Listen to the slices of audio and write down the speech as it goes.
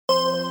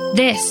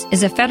This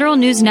is a Federal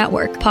News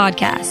Network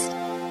podcast.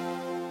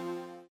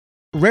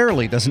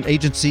 Rarely does an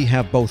agency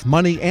have both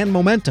money and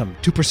momentum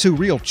to pursue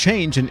real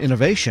change and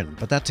innovation,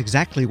 but that's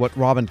exactly what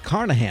Robin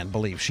Carnahan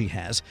believes she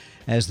has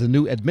as the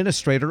new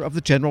administrator of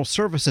the General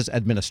Services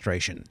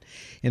Administration.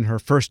 In her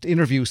first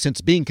interview since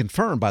being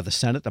confirmed by the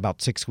Senate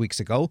about 6 weeks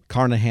ago,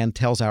 Carnahan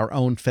tells our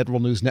own Federal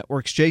News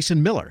Network's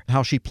Jason Miller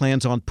how she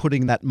plans on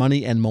putting that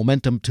money and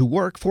momentum to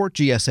work for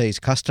GSA's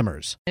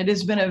customers. It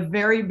has been a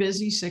very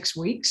busy 6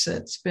 weeks.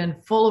 It's been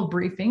full of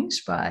briefings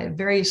by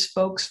various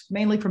folks,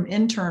 mainly from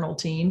internal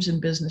teams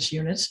and business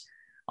units.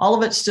 All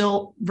of it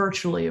still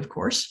virtually, of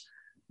course.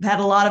 I've had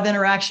a lot of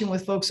interaction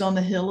with folks on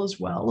the Hill as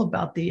well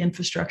about the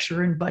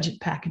infrastructure and budget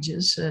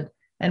packages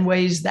and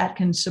ways that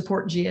can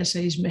support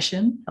GSA's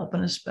mission,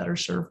 helping us better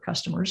serve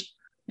customers.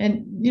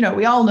 And,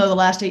 we all know the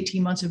last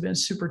 18 months have been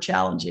super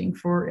challenging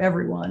for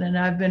everyone. And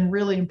I've been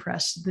really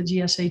impressed with the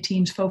GSA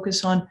team's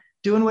focus on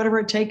doing whatever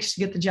it takes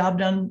to get the job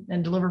done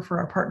and deliver for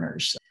our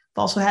partners.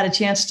 I've also had a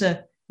chance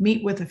to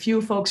meet with a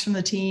few folks from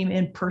the team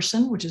in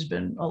person, which has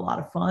been a lot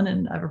of fun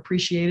and I've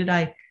appreciated.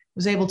 I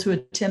was able to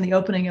attend the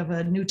opening of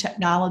a new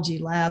technology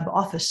lab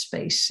office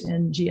space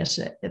in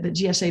GSA that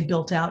GSA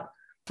built out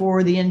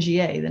for the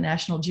NGA, the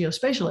National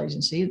Geospatial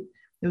Agency.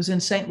 It was in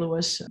St.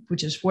 Louis,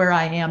 which is where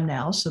I am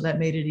now, so that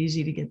made it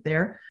easy to get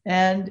there.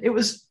 And it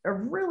was a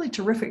really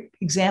terrific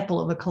example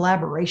of a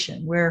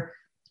collaboration where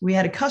we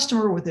had a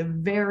customer with a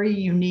very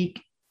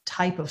unique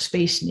type of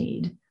space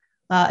need.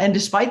 And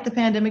despite the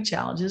pandemic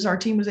challenges, our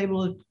team was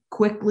able to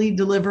quickly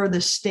deliver the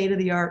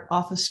state-of-the-art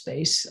office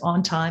space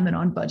on time and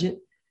on budget.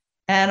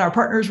 And our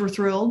partners were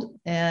thrilled,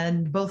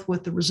 and both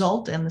with the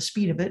result and the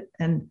speed of it.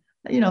 And,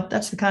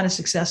 that's the kind of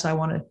success I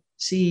want to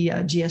see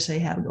GSA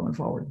have going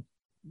forward.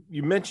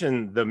 You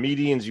mentioned the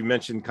meetings, you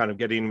mentioned kind of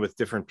getting with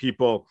different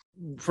people.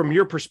 From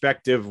your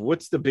perspective,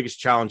 what's the biggest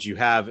challenge you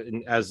have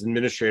as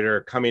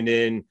administrator coming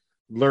in,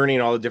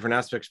 learning all the different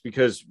aspects?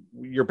 Because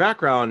your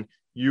background,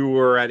 you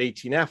were at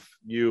 18F,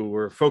 you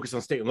were focused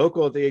on state and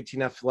local at the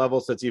 18F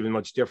level, so it's even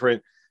much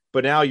different.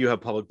 But now you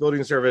have public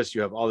building service,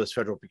 you have all this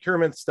federal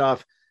procurement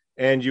stuff,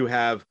 and you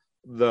have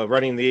the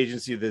running the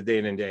agency the day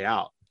in and day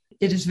out.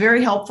 It is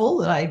very helpful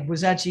that I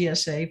was at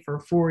GSA for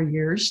 4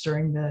 years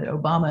during the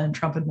Obama and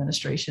Trump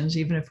administrations,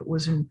 even if it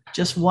was in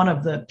just one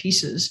of the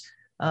pieces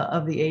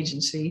of the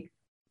agency.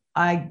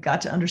 I got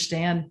to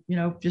understand,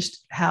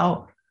 just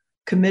how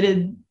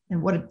committed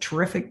and what a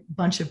terrific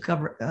bunch of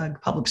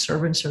public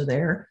servants are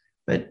there.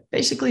 But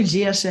basically,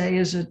 GSA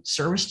is a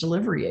service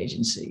delivery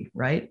agency,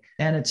 right?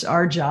 And it's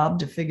our job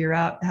to figure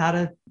out how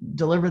to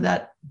deliver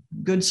that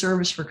good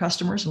service for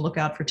customers and look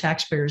out for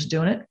taxpayers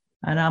doing it.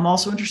 And I'm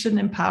also interested in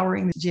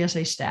empowering the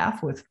GSA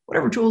staff with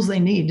whatever tools they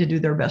need to do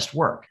their best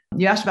work.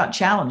 You asked about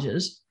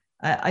challenges.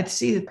 I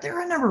see that there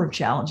are a number of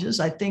challenges.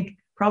 I think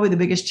probably the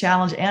biggest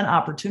challenge and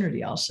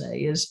opportunity, I'll say,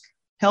 is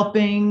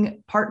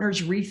helping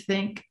partners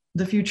rethink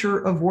the future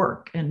of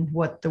work and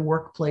what the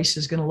workplace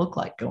is going to look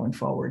like going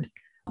forward,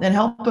 and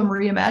help them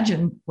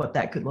reimagine what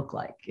that could look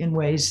like in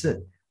ways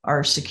that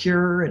are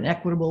secure and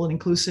equitable and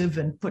inclusive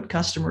and put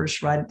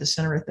customers right at the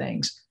center of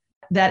things.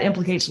 That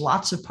implicates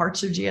lots of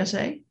parts of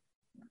GSA.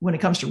 When it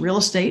comes to real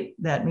estate,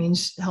 that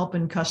means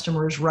helping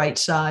customers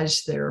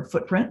right-size their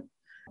footprint,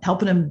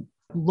 helping them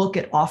look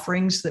at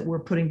offerings that we're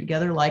putting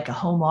together, like a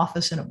home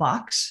office in a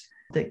box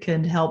that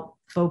can help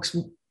folks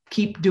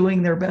keep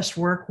doing their best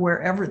work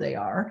wherever they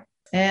are.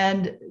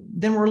 And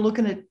then we're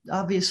looking at,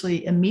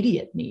 obviously,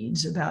 immediate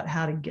needs about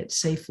how to get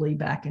safely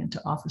back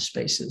into office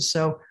spaces.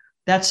 So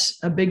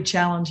that's a big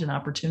challenge and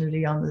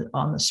opportunity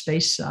on the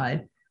space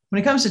side.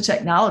 When it comes to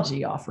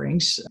technology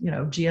offerings,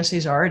 GSA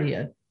is already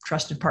a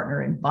trusted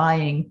partner in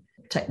buying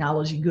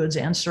technology goods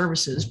and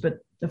services. But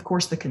of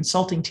course, the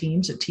consulting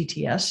teams at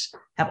TTS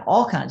have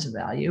all kinds of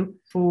value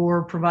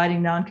for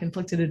providing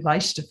non-conflicted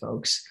advice to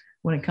folks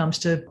when it comes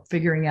to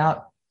figuring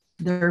out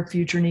their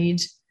future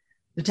needs.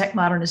 The Tech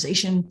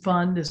Modernization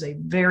Fund is a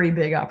very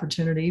big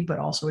opportunity, but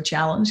also a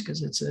challenge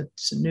because it's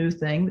a new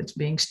thing that's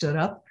being stood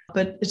up.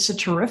 But it's a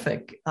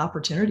terrific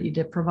opportunity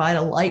to provide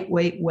a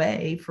lightweight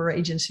way for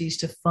agencies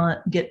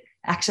to get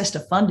access to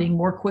funding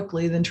more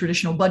quickly than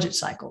traditional budget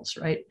cycles,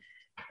 right?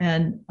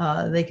 And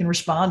they can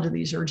respond to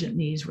these urgent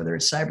needs, whether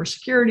it's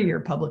cybersecurity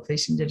or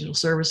public-facing digital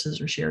services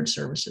or shared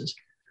services.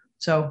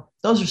 So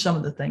those are some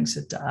of the things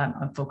that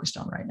I'm focused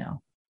on right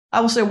now.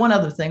 I will say one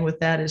other thing with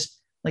that is,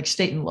 like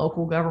state and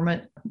local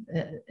government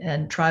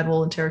and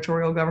tribal and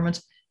territorial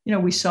governments,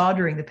 we saw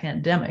during the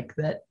pandemic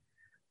that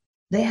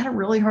they had a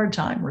really hard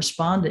time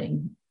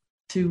responding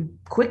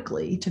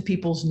quickly to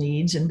people's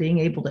needs and being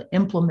able to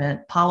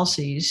implement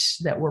policies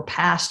that were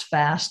passed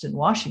fast in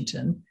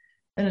Washington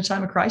in a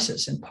time of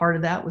crisis. And part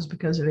of that was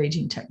because of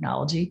aging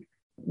technology.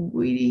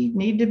 We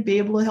need to be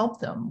able to help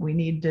them. We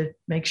need to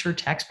make sure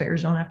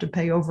taxpayers don't have to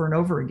pay over and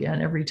over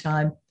again every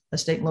time a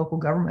state and local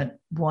government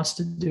wants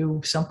to do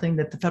something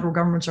that the federal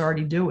government's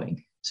already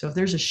doing. So if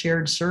there's a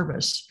shared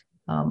service,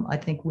 I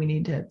think we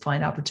need to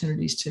find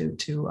opportunities to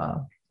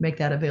make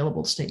that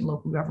available to state and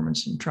local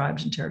governments and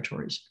tribes and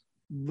territories.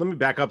 Let me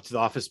back up to the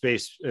office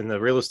space and the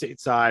real estate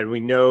side. We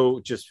know,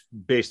 just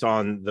based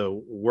on the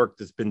work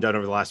that's been done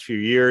over the last few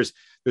years,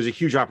 there's a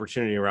huge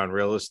opportunity around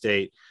real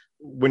estate.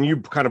 When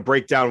you kind of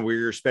break down where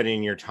you're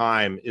spending your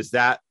time, is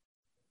that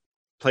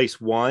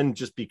place one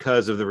just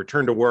because of the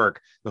return to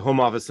work, the home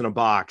office in a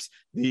box,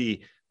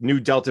 the new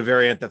Delta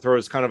variant that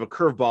throws kind of a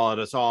curveball at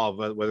us all,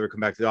 whether we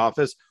come back to the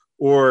office?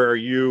 Or are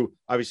you,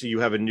 obviously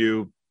you have a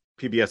new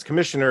PBS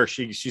commissioner,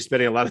 she's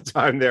spending a lot of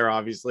time there,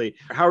 obviously.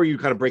 How are you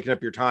kind of breaking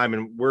up your time,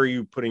 and where are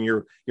you putting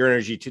your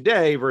energy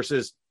today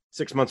versus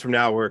 6 months from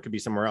now where it could be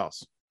somewhere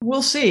else?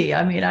 We'll see.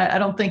 I mean, I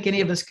don't think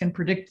any of us can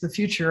predict the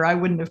future. I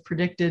wouldn't have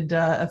predicted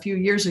a few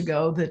years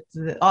ago that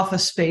the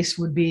office space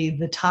would be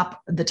the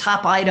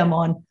top item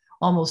on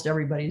almost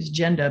everybody's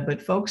agenda.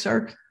 But folks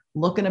are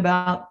looking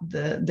about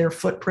their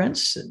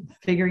footprints, and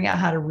figuring out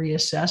how to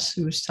reassess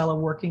who's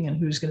teleworking and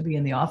who's going to be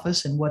in the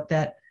office and what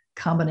that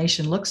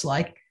combination looks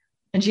like.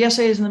 And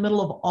GSA is in the middle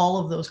of all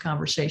of those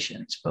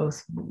conversations,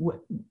 both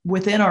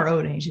within our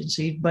own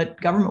agency, but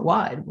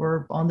government-wide.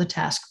 We're on the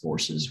task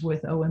forces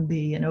with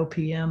OMB and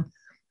OPM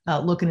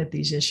looking at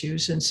these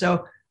issues. And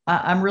so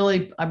I'm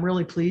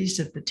really pleased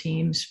at the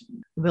team's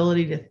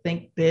ability to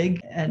think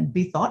big and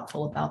be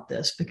thoughtful about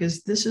this,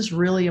 because this is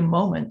really a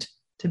moment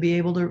to be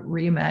able to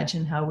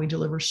reimagine how we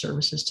deliver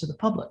services to the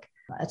public.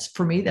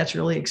 For me, that's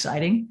really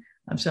exciting.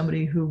 I'm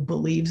somebody who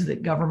believes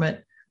that government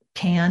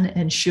can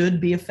and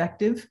should be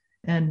effective,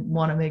 and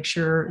want to make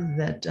sure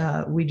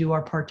that we do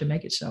our part to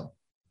make it so.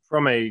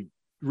 From a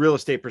real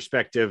estate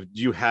perspective,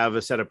 do you have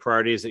a set of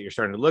priorities that you're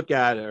starting to look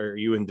at? Are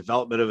you in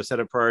development of a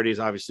set of priorities,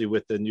 obviously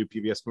with the new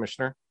PBS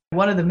commissioner?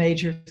 One of the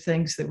major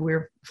things that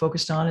we're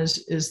focused on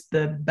is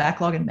the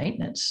backlog and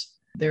maintenance.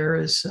 There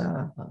is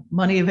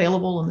money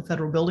available in the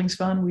Federal Buildings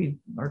Fund. We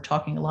are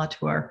talking a lot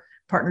to our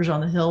partners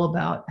on the Hill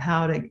about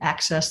how to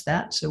access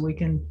that so we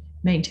can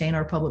maintain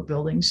our public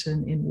buildings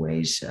in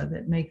ways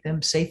that make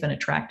them safe and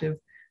attractive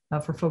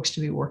for folks to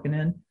be working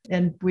in.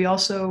 And we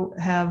also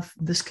have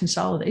this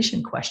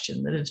consolidation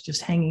question that is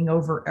just hanging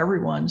over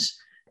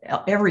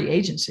every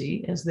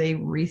agency as they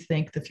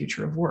rethink the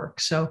future of work.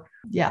 So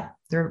yeah,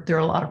 there are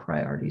a lot of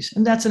priorities.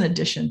 And that's in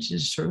addition to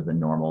sort of the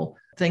normal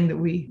thing that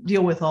we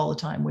deal with all the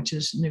time, which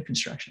is new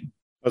construction.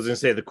 I was going to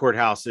say the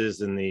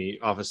courthouses and the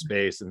office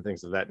space and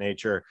things of that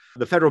nature.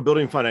 The Federal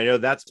Building Fund, I know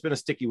that's been a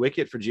sticky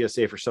wicket for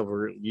GSA for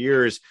several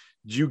years.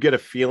 Do you get a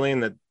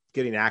feeling that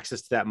getting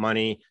access to that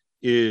money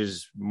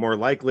is more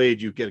likely?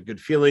 Do you get a good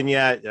feeling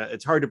yet?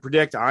 It's hard to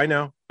predict. I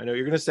know what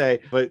you're going to say,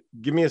 but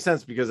give me a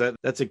sense, because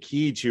that's a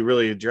key to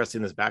really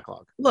addressing this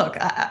backlog. Look,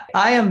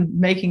 I am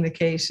making the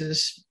case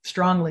as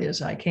strongly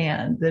as I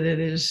can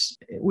that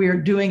we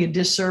are doing a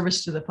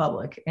disservice to the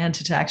public and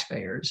to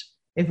taxpayers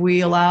if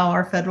we allow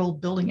our federal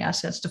building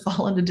assets to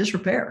fall into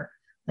disrepair.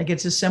 Like,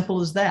 it's as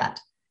simple as that.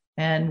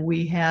 And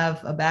we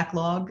have a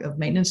backlog of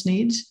maintenance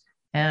needs.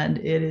 And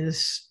it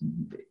is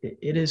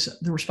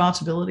the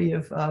responsibility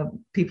of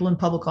people in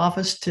public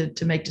office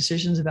to make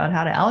decisions about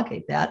how to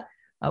allocate that.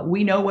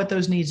 We know what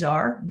those needs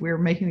are. We're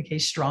making the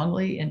case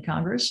strongly in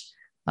Congress,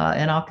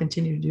 and I'll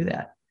continue to do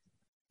that.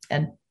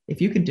 And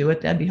if you can do it,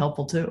 that'd be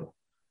helpful too.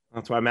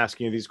 That's why I'm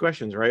asking you these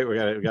questions, right? We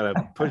got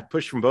to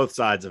push from both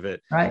sides of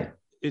it. Right.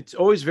 It's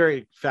always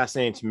very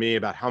fascinating to me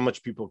about how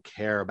much people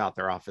care about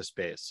their office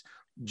space.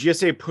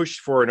 GSA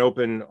pushed for an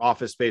open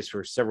office space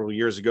for several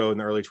years ago in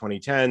the early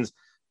 2010s.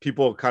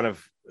 People kind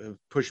of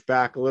pushed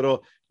back a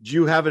little. Do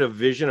you have a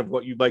vision of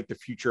what you'd like the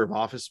future of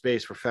office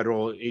space for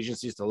federal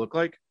agencies to look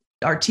like?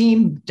 Our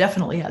team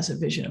definitely has a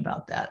vision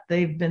about that.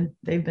 They've been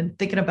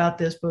thinking about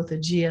this both at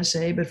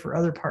GSA, but for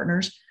other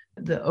partners.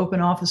 The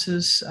open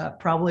offices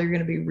probably are going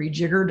to be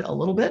rejiggered a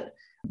little bit,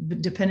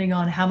 depending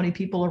on how many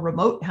people are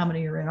remote, how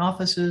many are in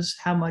offices,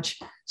 how much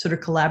sort of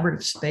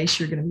collaborative space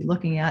you're going to be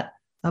looking at.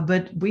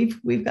 But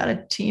we've got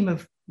a team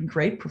of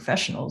great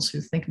professionals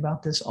who think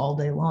about this all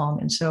day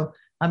long. And so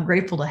I'm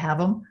grateful to have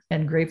them,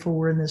 and grateful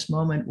we're in this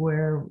moment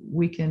where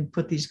we can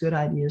put these good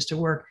ideas to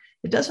work.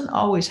 It doesn't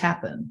always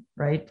happen,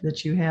 right?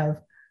 That you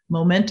have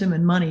momentum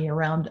and money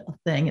around a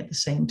thing at the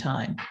same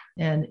time.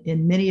 And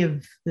in many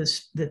of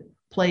the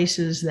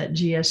places that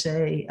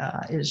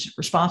GSA is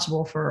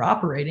responsible for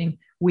operating,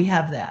 we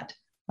have that.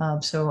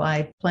 So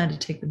I plan to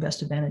take the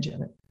best advantage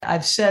of it.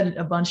 I've said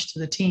a bunch to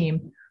the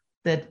team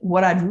that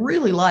what I'd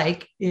really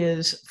like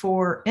is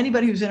for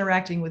anybody who's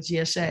interacting with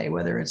GSA,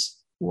 whether it's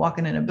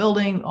walking in a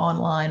building,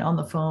 online, on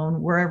the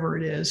phone, wherever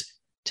it is,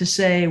 to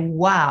say,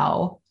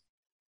 wow,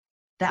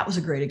 that was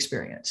a great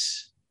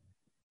experience.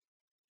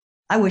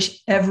 I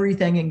wish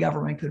everything in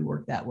government could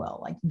work that well.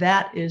 Like,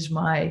 that is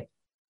my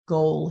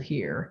goal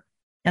here.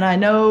 And I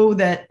know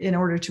that in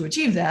order to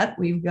achieve that,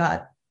 we've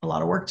got a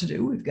lot of work to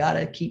do. We've got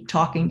to keep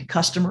talking to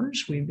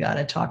customers. We've got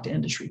to talk to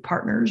industry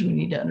partners. We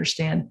need to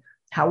understand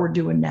how we're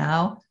doing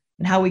now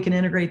and how we can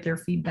integrate their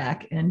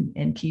feedback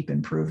and keep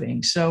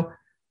improving. So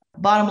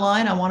bottom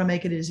line, I want to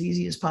make it as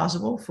easy as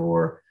possible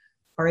for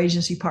our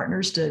agency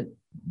partners to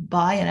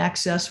buy and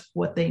access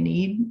what they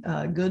need,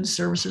 goods,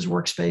 services,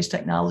 workspace,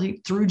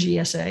 technology through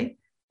GSA.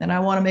 And I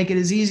want to make it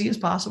as easy as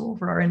possible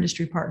for our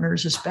industry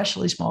partners,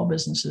 especially small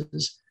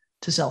businesses,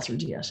 to sell through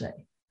GSA.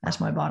 That's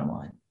my bottom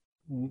line.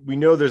 We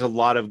know there's a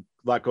lot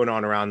going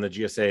on around the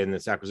GSA in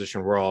this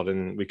acquisition world,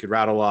 and we could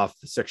rattle off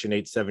the Section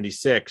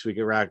 876, we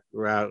could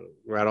rattle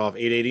off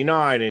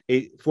 889 and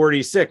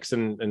 846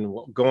 and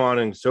go on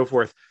and so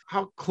forth.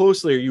 How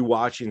closely are you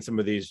watching some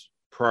of these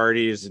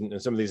priorities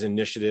and some of these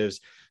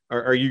initiatives?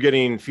 Are you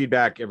getting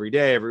feedback every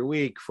day, every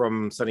week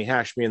from Sonny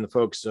Hashmi and the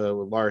folks,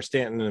 Laura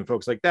Stanton and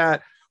folks like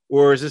that?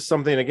 Or is this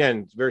something,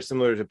 again, very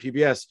similar to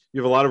PBS?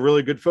 You have a lot of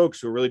really good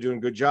folks who are really doing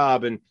a good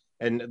job, and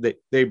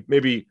they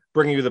maybe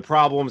bringing you the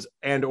problems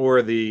and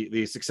or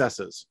the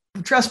successes.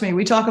 Trust me,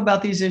 we talk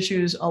about these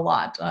issues a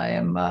lot. I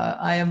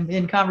am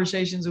in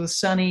conversations with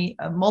Sonny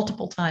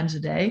multiple times a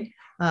day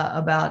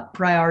about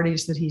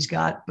priorities that he's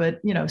got.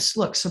 But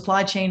look,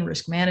 supply chain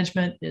risk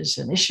management is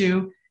an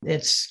issue.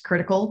 It's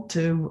critical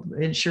to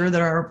ensure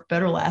that our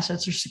federal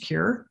assets are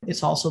secure.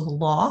 It's also the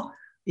law.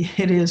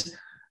 It is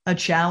a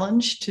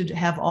challenge to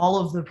have all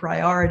of the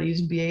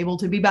priorities be able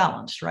to be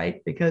balanced,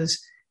 right?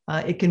 Because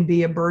it can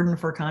be a burden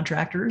for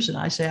contractors. And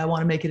I say I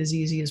want to make it as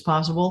easy as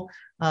possible,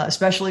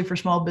 especially for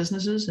small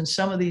businesses. And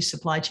some of these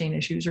supply chain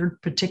issues are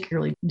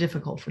particularly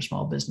difficult for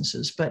small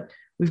businesses. But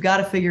we've got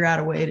to figure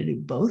out a way to do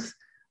both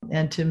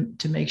and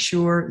to make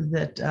sure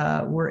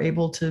that we're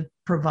able to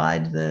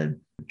provide the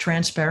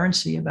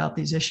transparency about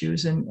these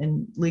issues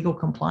and legal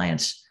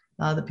compliance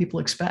that people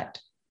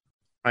expect.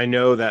 I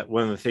know that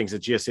one of the things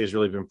that GSA has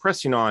really been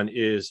pressing on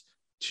is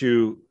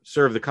to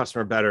serve the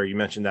customer better. You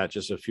mentioned that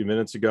just a few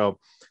minutes ago.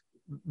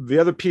 The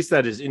other piece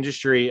that is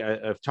industry.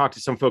 I've talked to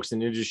some folks in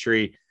the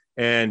industry,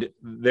 and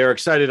they're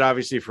excited,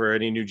 obviously, for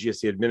any new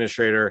GSA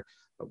administrator.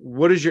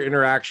 What is your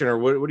interaction, or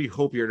what do you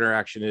hope your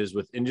interaction is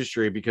with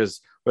industry?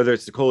 Because whether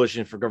it's the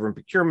Coalition for Government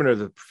Procurement or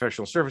the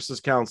Professional Services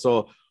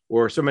Council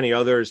or so many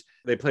others,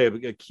 they play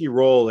a key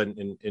role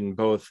in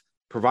both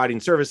providing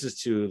services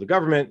to the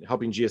government,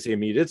 helping GSA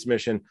meet its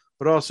mission,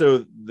 but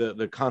also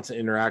the constant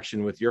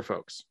interaction with your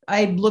folks.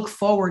 I look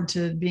forward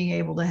to being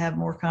able to have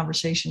more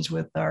conversations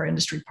with our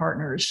industry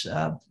partners.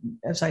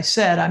 As I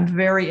said, I'm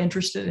very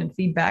interested in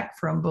feedback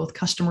from both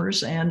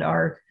customers and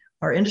our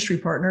industry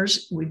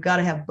partners. We've got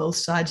to have both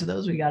sides of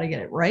those. We got to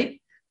get it right.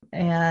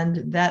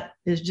 And that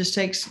just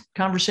takes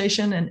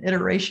conversation and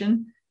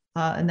iteration.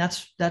 And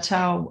that's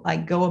how I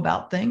go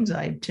about things.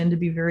 I tend to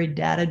be very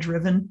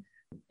data-driven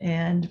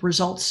and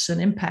results and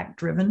impact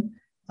driven.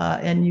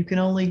 And you can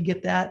only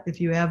get that if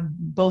you have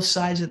both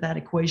sides of that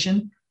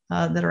equation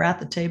that are at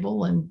the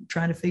table and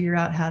trying to figure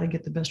out how to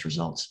get the best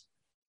results.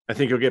 I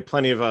think you'll get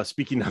plenty of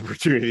speaking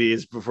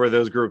opportunities before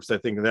those groups. I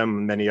think them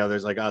and many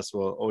others like us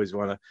will always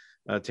want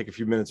to take a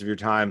few minutes of your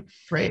time.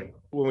 Great.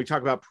 When we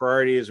talk about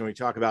priorities, when we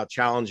talk about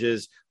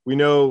challenges, we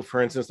know,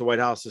 for instance, the White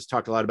House has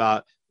talked a lot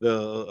about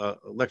the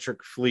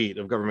electric fleet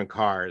of government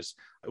cars.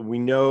 We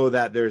know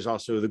that there's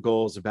also the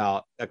goals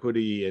about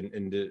equity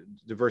and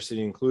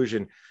diversity and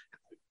inclusion.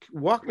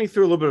 Walk me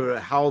through a little bit of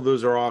how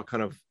those are all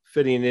kind of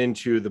fitting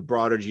into the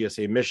broader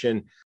GSA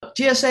mission.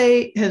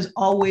 GSA has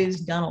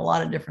always done a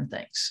lot of different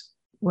things.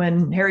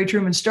 When Harry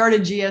Truman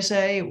started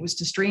GSA, it was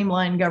to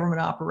streamline government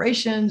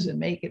operations and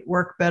make it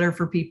work better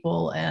for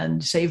people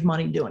and save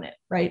money doing it,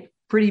 right?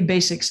 Pretty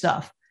basic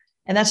stuff.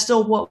 And that's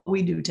still what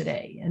we do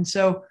today. And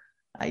so,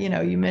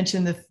 you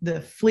mentioned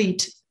the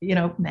fleet,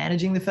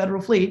 managing the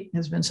federal fleet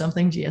has been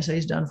something GSA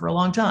has done for a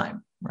long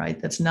time, right?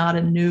 That's not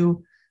a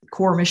new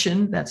core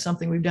mission. That's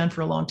something we've done for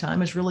a long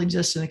time. It's really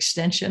just an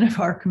extension of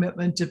our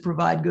commitment to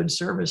provide good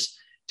service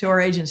to our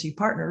agency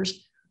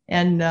partners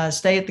and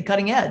stay at the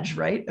cutting edge,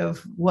 right, of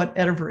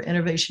whatever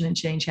innovation and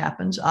change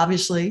happens.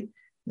 Obviously,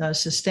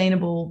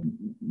 sustainable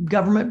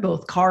government,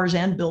 both cars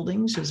and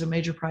buildings, is a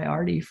major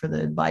priority for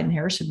the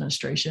Biden-Harris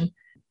administration.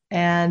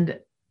 And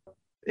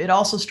it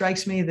also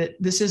strikes me that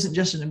this isn't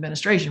just an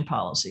administration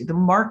policy. The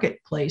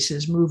marketplace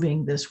is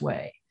moving this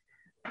way.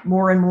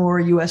 More and more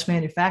U.S.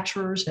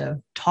 manufacturers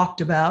have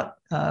talked about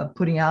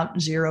putting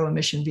out zero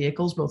emission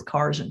vehicles, both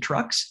cars and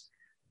trucks.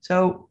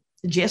 So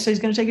the GSA is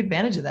going to take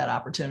advantage of that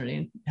opportunity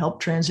and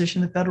help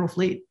transition the federal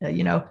fleet.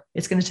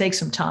 It's going to take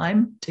some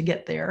time to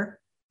get there,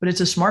 but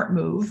it's a smart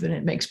move and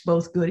it makes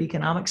both good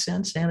economic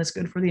sense and it's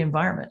good for the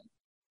environment.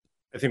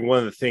 I think one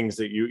of the things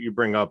that you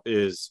bring up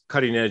is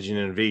cutting edge and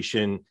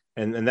innovation.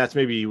 And that's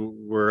maybe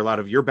where a lot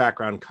of your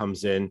background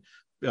comes in,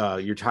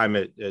 your time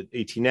at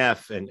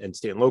 18F and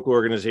state and local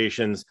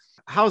organizations.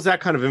 How's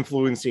that kind of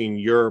influencing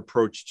your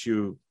approach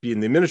to being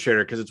the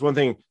administrator? Because it's one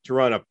thing to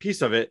run a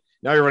piece of it.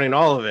 Now you're running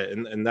all of it.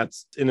 And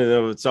that's in and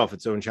of itself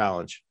its own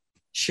challenge.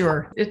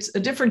 Sure. It's a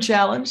different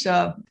challenge.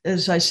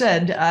 As I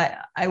said,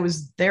 I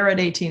was there at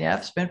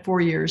 18F, spent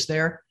 4 years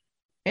there.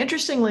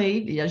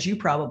 Interestingly, as you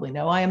probably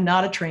know, I am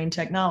not a trained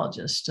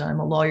technologist. I'm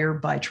a lawyer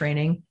by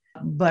training,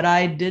 but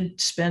I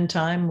did spend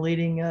time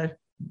leading a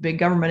big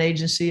government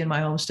agency in my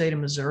home state of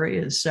Missouri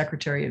as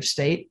Secretary of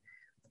State.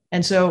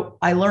 And so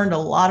I learned a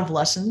lot of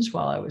lessons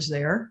while I was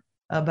there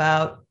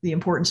about the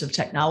importance of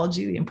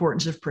technology, the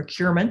importance of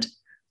procurement,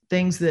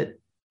 things that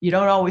you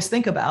don't always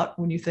think about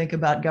when you think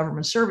about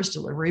government service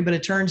delivery. But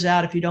it turns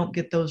out if you don't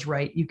get those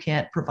right, you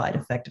can't provide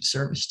effective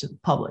service to the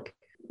public.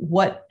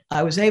 What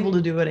I was able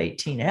to do at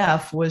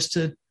 18F was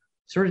to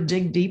sort of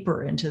dig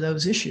deeper into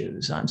those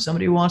issues. I'm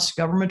somebody who wants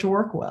government to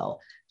work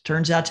well.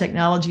 Turns out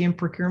technology and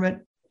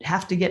procurement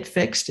have to get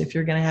fixed if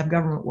you're going to have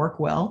government work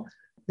well.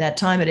 That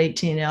time at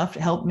 18F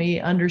helped me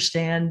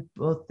understand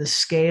both the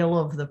scale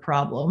of the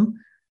problem,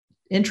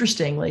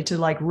 interestingly, to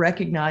like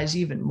recognize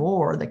even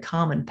more the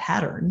common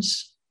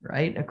patterns,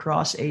 right,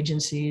 across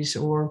agencies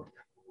or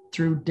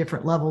through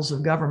different levels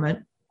of government.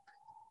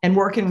 And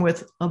working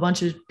with a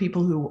bunch of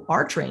people who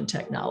are trained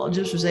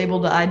technologists was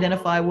able to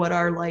identify what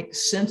are like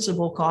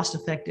sensible,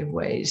 cost-effective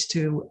ways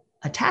to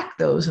attack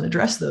those and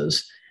address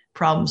those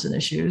problems and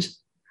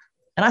issues.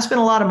 And I spent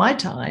a lot of my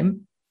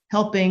time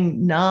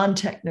helping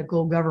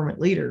non-technical government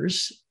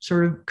leaders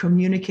sort of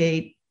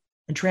communicate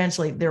and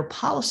translate their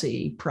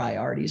policy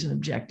priorities and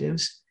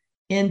objectives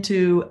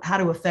into how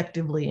to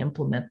effectively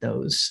implement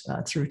those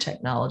through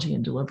technology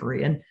and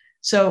delivery. And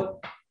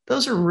so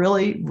those are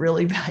really,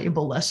 really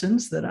valuable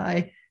lessons that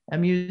I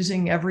am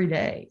using every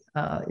day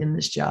in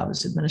this job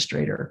as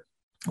administrator.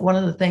 One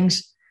of the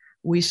things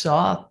we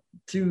saw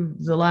through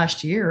the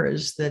last year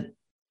is that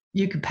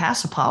you could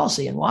pass a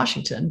policy in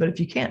Washington, but if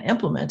you can't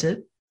implement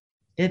it,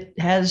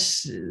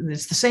 it's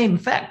the same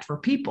effect for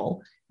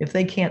people if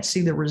they can't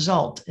see the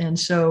result. And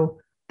so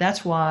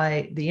that's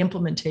why the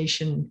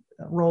implementation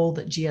role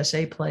that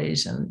GSA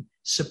plays and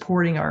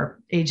supporting our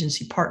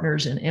agency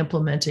partners in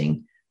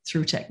implementing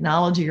through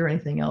technology or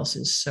anything else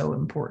is so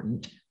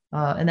important.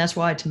 And that's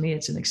why, to me,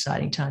 it's an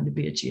exciting time to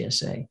be at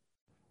GSA.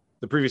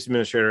 The previous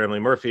administrator, Emily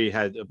Murphy,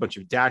 had a bunch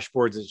of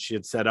dashboards that she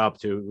had set up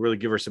to really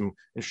give her some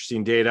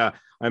interesting data.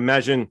 I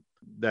imagine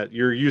that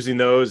you're using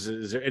those.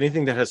 Is there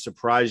anything that has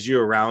surprised you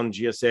around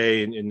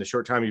GSA in the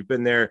short time you've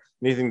been there?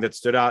 Anything that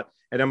stood out?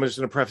 And I'm just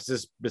going to preface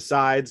this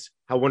besides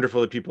how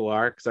wonderful the people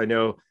are, because I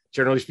know,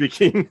 generally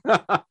speaking,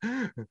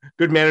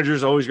 good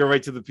managers always go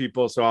right to the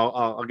people. So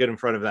I'll get in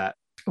front of that.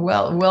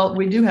 Well,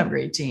 we do have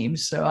great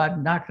teams, so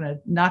I'm not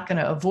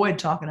gonna avoid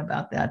talking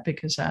about that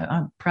because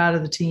I'm proud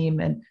of the team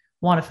and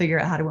want to figure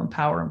out how to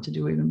empower them to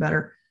do even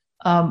better.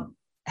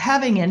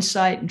 Having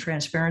insight and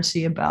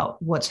transparency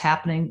about what's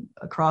happening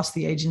across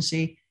the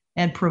agency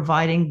and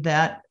providing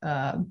that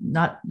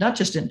not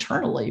just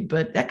internally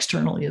but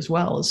externally as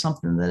well is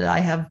something that I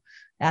have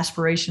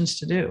aspirations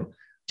to do.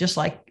 Just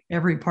like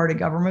every part of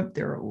government,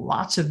 there are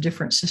lots of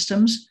different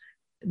systems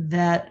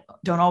that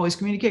don't always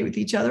communicate with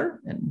each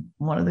other. And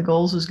one of the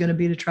goals is going to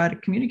be to try to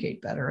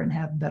communicate better and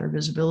have better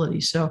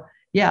visibility. So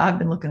yeah, I've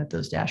been looking at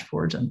those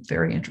dashboards. I'm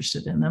very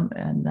interested in them,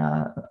 and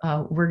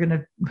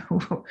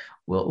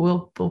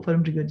we'll put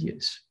them to good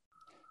use.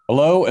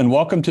 Hello, and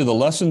welcome to the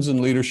Lessons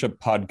in Leadership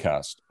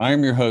podcast. I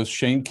am your host,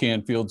 Shane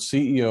Canfield,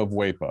 CEO of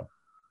WEPA.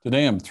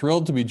 Today, I'm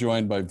thrilled to be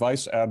joined by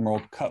Vice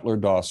Admiral Cutler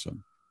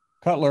Dawson.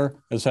 Cutler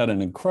has had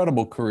an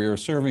incredible career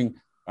serving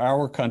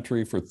our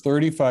country for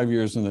 35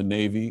 years in the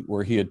Navy,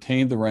 where he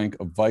attained the rank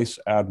of Vice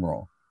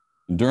Admiral.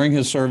 And during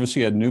his service,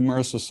 he had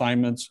numerous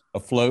assignments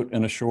afloat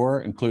and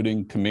ashore,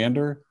 including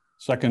Commander,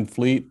 2nd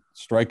Fleet,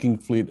 Striking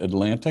Fleet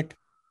Atlantic,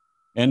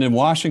 and in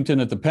Washington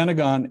at the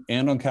Pentagon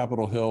and on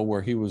Capitol Hill,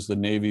 where he was the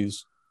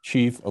Navy's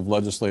Chief of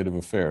Legislative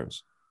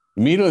Affairs.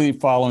 Immediately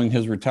following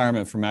his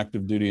retirement from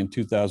active duty in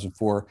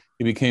 2004,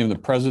 he became the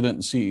president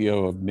and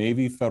CEO of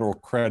Navy Federal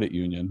Credit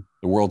Union,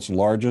 the world's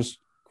largest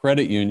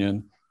credit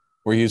union,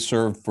 where he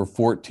served for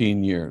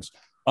 14 years.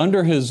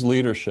 Under his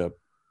leadership,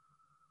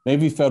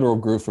 Navy Federal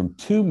grew from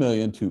 2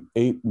 million to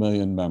 8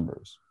 million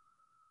members.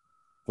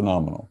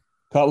 Phenomenal.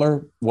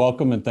 Cutler,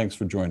 welcome and thanks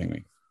for joining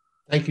me.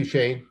 Thank you,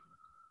 Shane.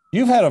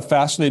 You've had a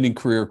fascinating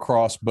career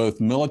across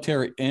both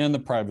military and the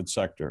private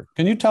sector.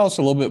 Can you tell us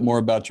a little bit more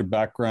about your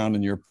background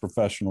and your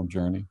professional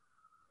journey?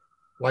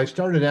 Well, I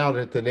started out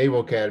at the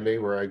Naval Academy,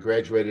 where I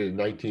graduated in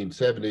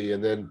 1970,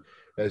 and then,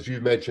 as you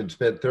mentioned,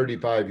 spent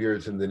 35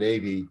 years in the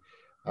Navy.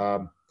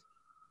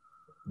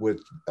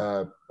 With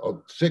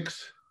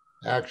 6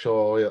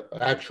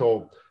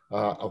 actual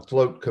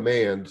afloat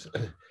commands.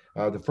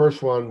 The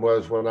first one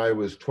was when I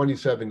was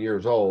 27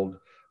 years old.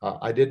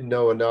 I didn't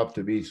know enough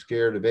to be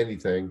scared of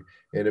anything,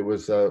 and it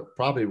was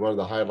probably one of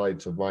the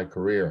highlights of my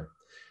career.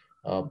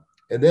 And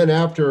then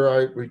after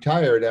I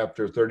retired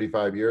after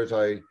 35 years,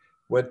 I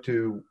went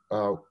to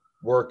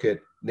work at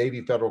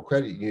Navy Federal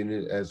Credit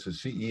Union as the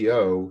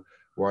CEO,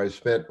 where I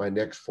spent my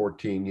next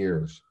 14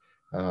 years.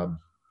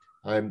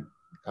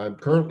 I'm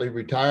currently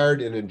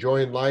retired and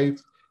enjoying life,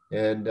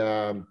 and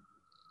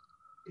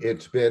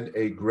it's been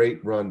a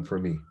great run for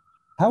me.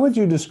 How would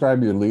you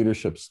describe your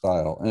leadership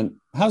style, and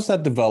how's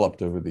that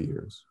developed over the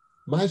years?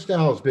 My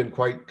style has been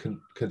quite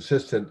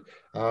consistent.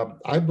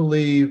 I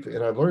believe,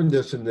 and I've learned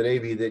this in the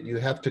Navy, that you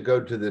have to go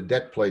to the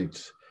deck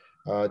plates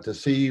to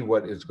see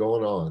what is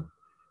going on.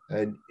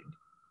 And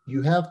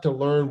you have to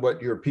learn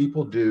what your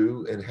people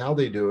do and how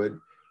they do it,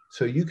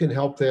 so you can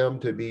help them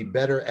to be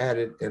better at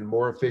it and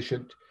more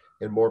efficient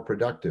and more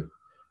productive.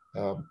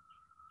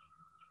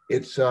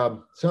 It's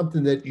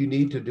something that you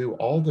need to do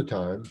all the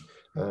time.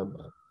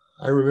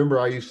 I remember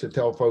I used to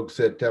tell folks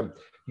that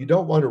you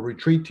don't want to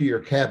retreat to your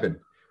cabin.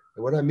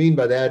 And what I mean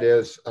by that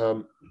is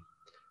the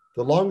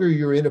longer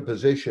you're in a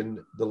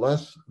position, the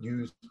less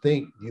you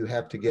think you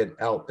have to get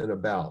out and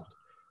about.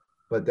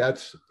 but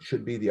that's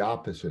should be the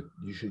opposite.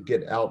 You should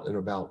get out and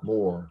about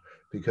more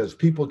because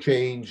people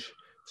change,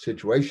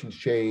 situations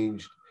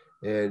change,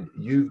 and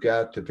you've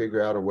got to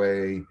figure out a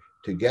way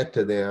to get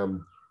to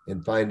them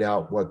and find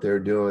out what they're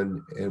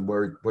doing and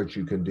what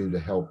you can do to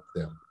help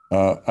them.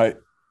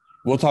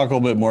 We'll talk a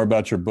little bit more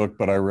about your book,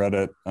 but I read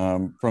it,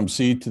 From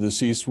Seed to the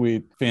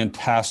C-Suite.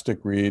 Fantastic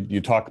read.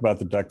 You talk about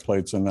the deck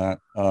plates in that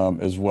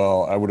as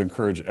well. I would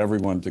encourage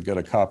everyone to get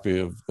a copy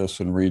of this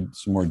and read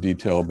some more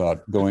detail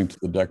about going to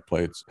the deck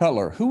plates.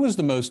 Cutler, who was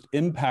the most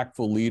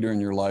impactful leader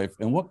in your life,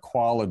 and what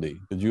quality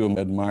did you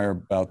admire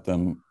about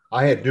them?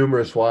 I had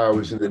numerous while I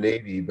was in the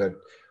Navy, but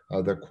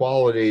the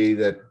quality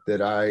that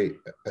I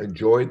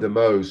enjoyed the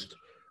most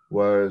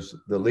was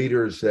the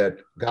leaders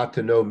that got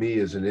to know me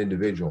as an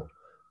individual,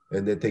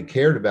 and that they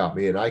cared about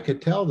me. And I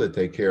could tell that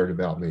they cared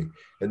about me.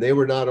 And they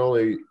were not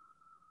only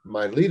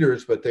my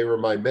leaders, but they were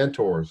my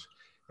mentors.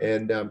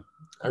 And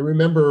I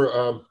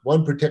remember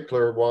one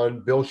particular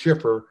one, Bill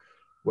Schiffer,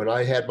 when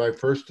I had my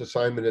first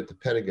assignment at the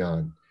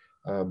Pentagon.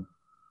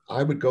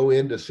 I would go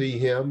in to see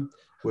him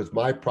with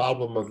my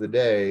problem of the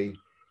day.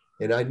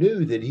 And I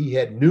knew that he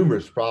had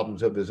numerous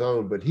problems of his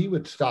own, but he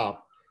would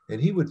stop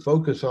and he would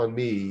focus on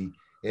me,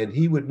 and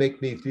he would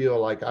make me feel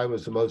like I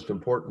was the most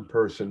important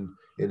person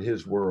in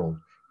his world.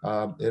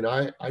 And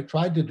I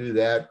tried to do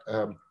that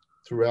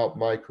throughout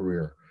my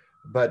career,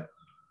 but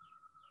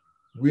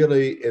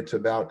really it's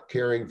about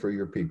caring for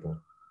your people.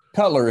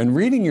 Cutler, in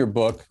reading your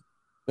book,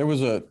 there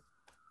was a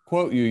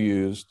quote you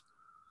used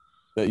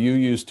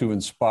to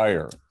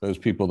inspire those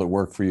people that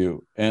work for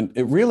you. And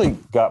it really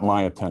got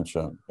my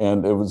attention.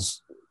 And it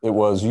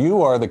was,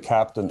 you are the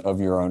captain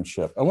of your own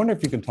ship. I wonder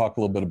if you can talk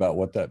a little bit about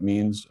what that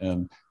means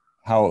and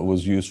how it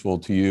was useful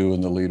to you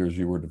and the leaders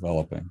you were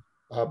developing.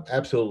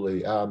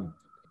 Absolutely.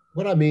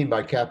 What I mean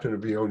by captain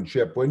of your own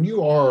ship, when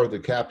you are the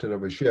captain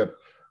of a ship,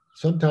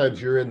 sometimes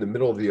you're in the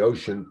middle of the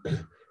ocean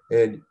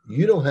and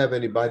you don't have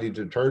anybody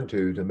to turn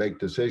to make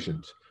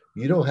decisions.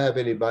 You don't have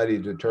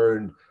anybody to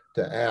turn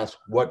to ask,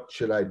 what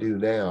should I do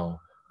now?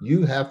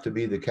 You have to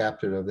be the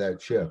captain of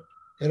that ship.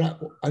 And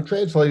I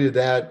translated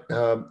that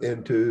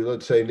into,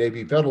 let's say,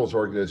 Navy Federal's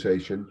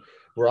organization,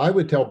 where I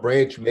would tell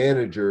branch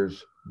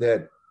managers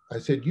that I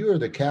said, you are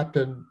the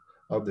captain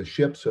of the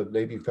ships of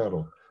Navy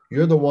Federal.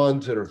 You're the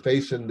ones that are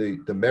facing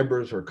the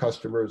members or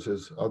customers,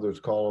 as others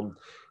call them,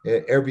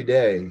 every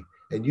day.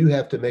 And you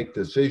have to make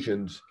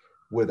decisions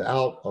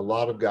without a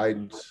lot of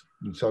guidance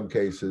in some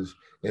cases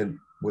and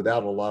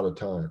without a lot of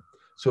time.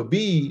 So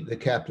be the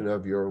captain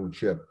of your own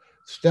ship.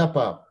 Step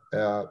up,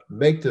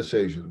 make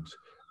decisions,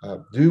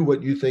 do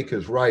what you think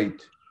is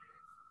right,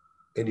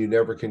 and you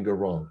never can go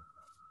wrong.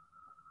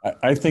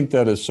 I think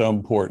that is so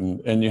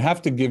important. And you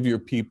have to give your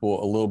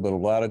people a little bit of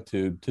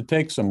latitude to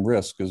take some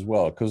risk as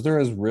well, because there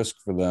is risk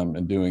for them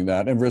in doing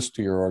that and risk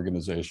to your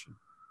organization.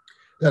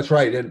 That's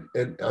right.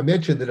 And I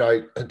mentioned that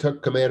I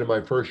took command of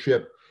my first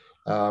ship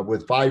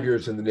with 5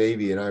 years in the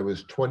Navy, and I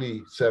was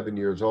 27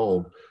 years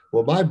old.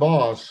 Well, my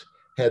boss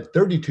had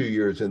 32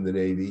 years in the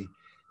Navy,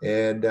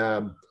 and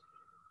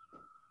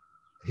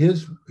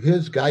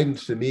his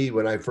guidance to me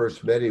when I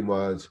first met him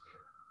was,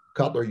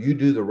 Cutler, you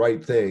do the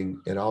right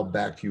thing and I'll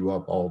back you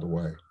up all the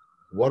way.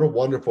 What a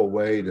wonderful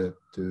way to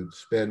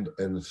spend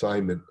an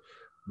assignment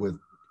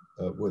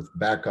with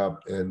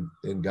backup and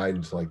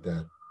guidance like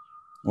that.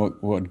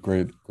 What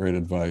great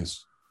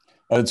advice.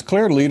 It's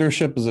clear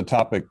leadership is a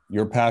topic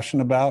you're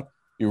passionate about.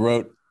 You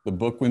wrote the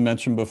book we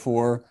mentioned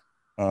before,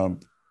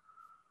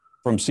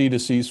 From C to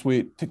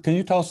C-Suite. Can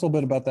you tell us a little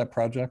bit about that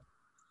project?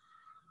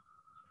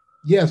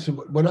 Yes,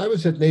 when I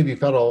was at Navy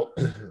Federal,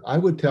 I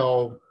would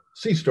tell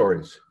sea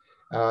stories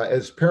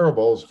as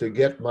parables to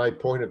get my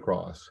point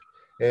across.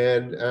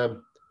 And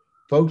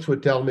folks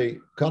would tell me,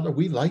 Cutler,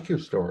 we like your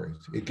stories.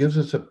 It gives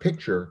us a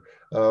picture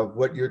of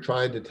what you're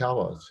trying to tell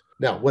us.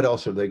 Now, what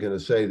else are they going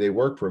to say? They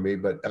work for me,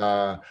 but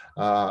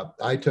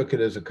I took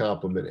it as a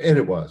compliment, and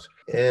it was.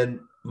 And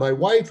my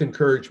wife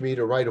encouraged me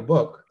to write a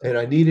book, and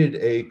I needed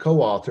a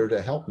co-author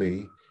to help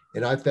me.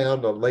 And I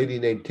found a lady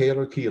named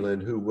Taylor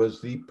Keelan, who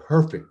was the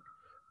perfect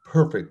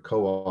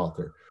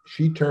co-author.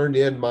 She turned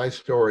in my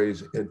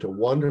stories into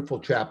wonderful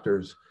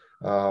chapters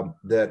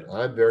that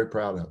I'm very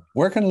proud of.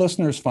 Where can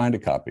listeners find a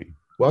copy?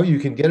 Well, you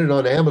can get it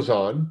on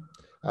Amazon,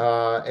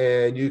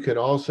 and you can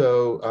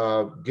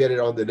also get it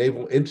on the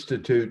Naval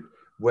Institute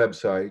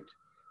website.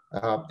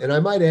 And I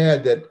might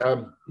add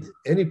that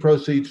any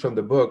proceeds from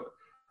the book,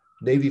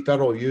 Navy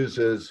Federal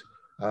uses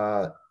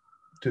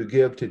to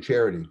give to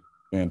charity.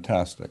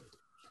 Fantastic.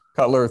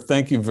 Cutler,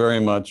 thank you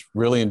very much.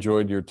 Really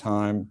enjoyed your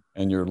time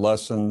and your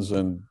lessons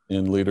in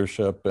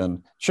leadership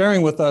and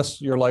sharing with us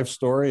your life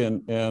story.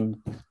 And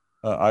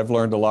I've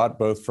learned a lot,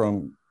 both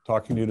from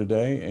talking to you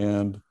today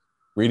and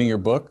reading your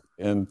book.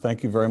 And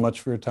thank you very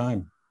much for your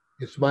time.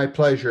 It's my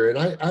pleasure.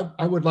 And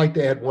I would like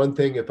to add one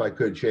thing, if I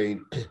could,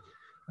 Shane.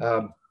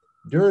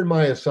 During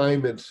my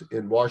assignments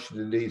in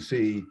Washington,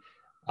 D.C.,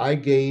 I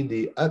gained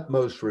the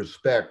utmost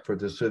respect for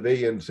the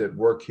civilians that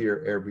work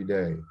here every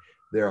day.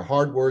 They're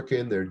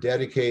hardworking, they're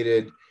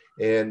dedicated,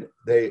 and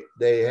they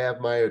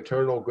have my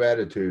eternal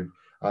gratitude.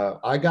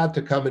 I got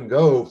to come and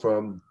go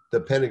from the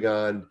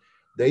Pentagon.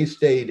 They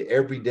stayed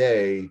every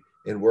day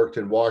and worked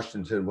in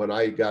Washington when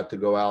I got to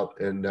go out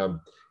and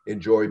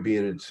enjoy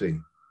being at sea.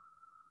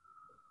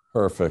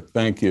 Perfect.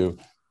 Thank you.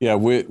 Yeah,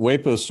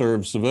 WEPA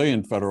serves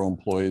civilian federal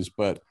employees,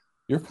 but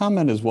your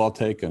comment is well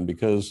taken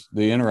because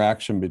the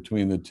interaction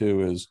between the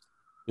two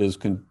is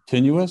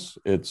continuous,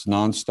 it's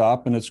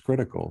nonstop, and it's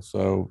critical.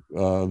 So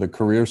the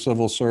career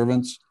civil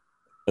servants,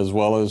 as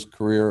well as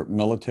career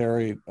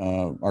military,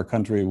 our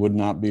country would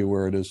not be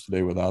where it is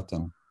today without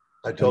them.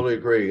 I totally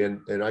agree.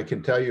 And I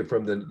can tell you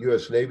from the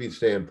U.S. Navy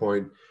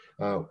standpoint,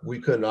 we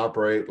couldn't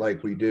operate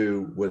like we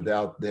do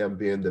without them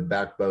being the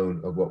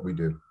backbone of what we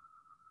do.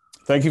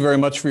 Thank you very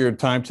much for your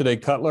time today,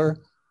 Cutler.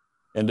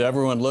 And to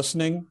everyone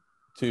listening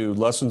to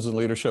Lessons in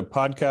Leadership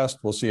podcast,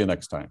 we'll see you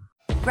next time.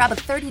 Grab a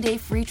 30-day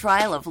free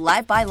trial of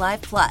Live by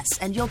Live Plus,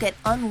 and you'll get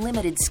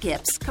unlimited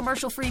skips,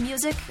 commercial-free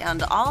music,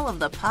 and all of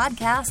the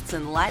podcasts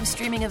and live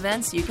streaming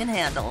events you can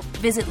handle.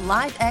 Visit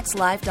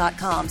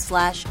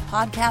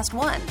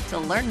livexlive.com/podcast1 to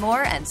learn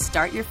more and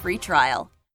start your free trial.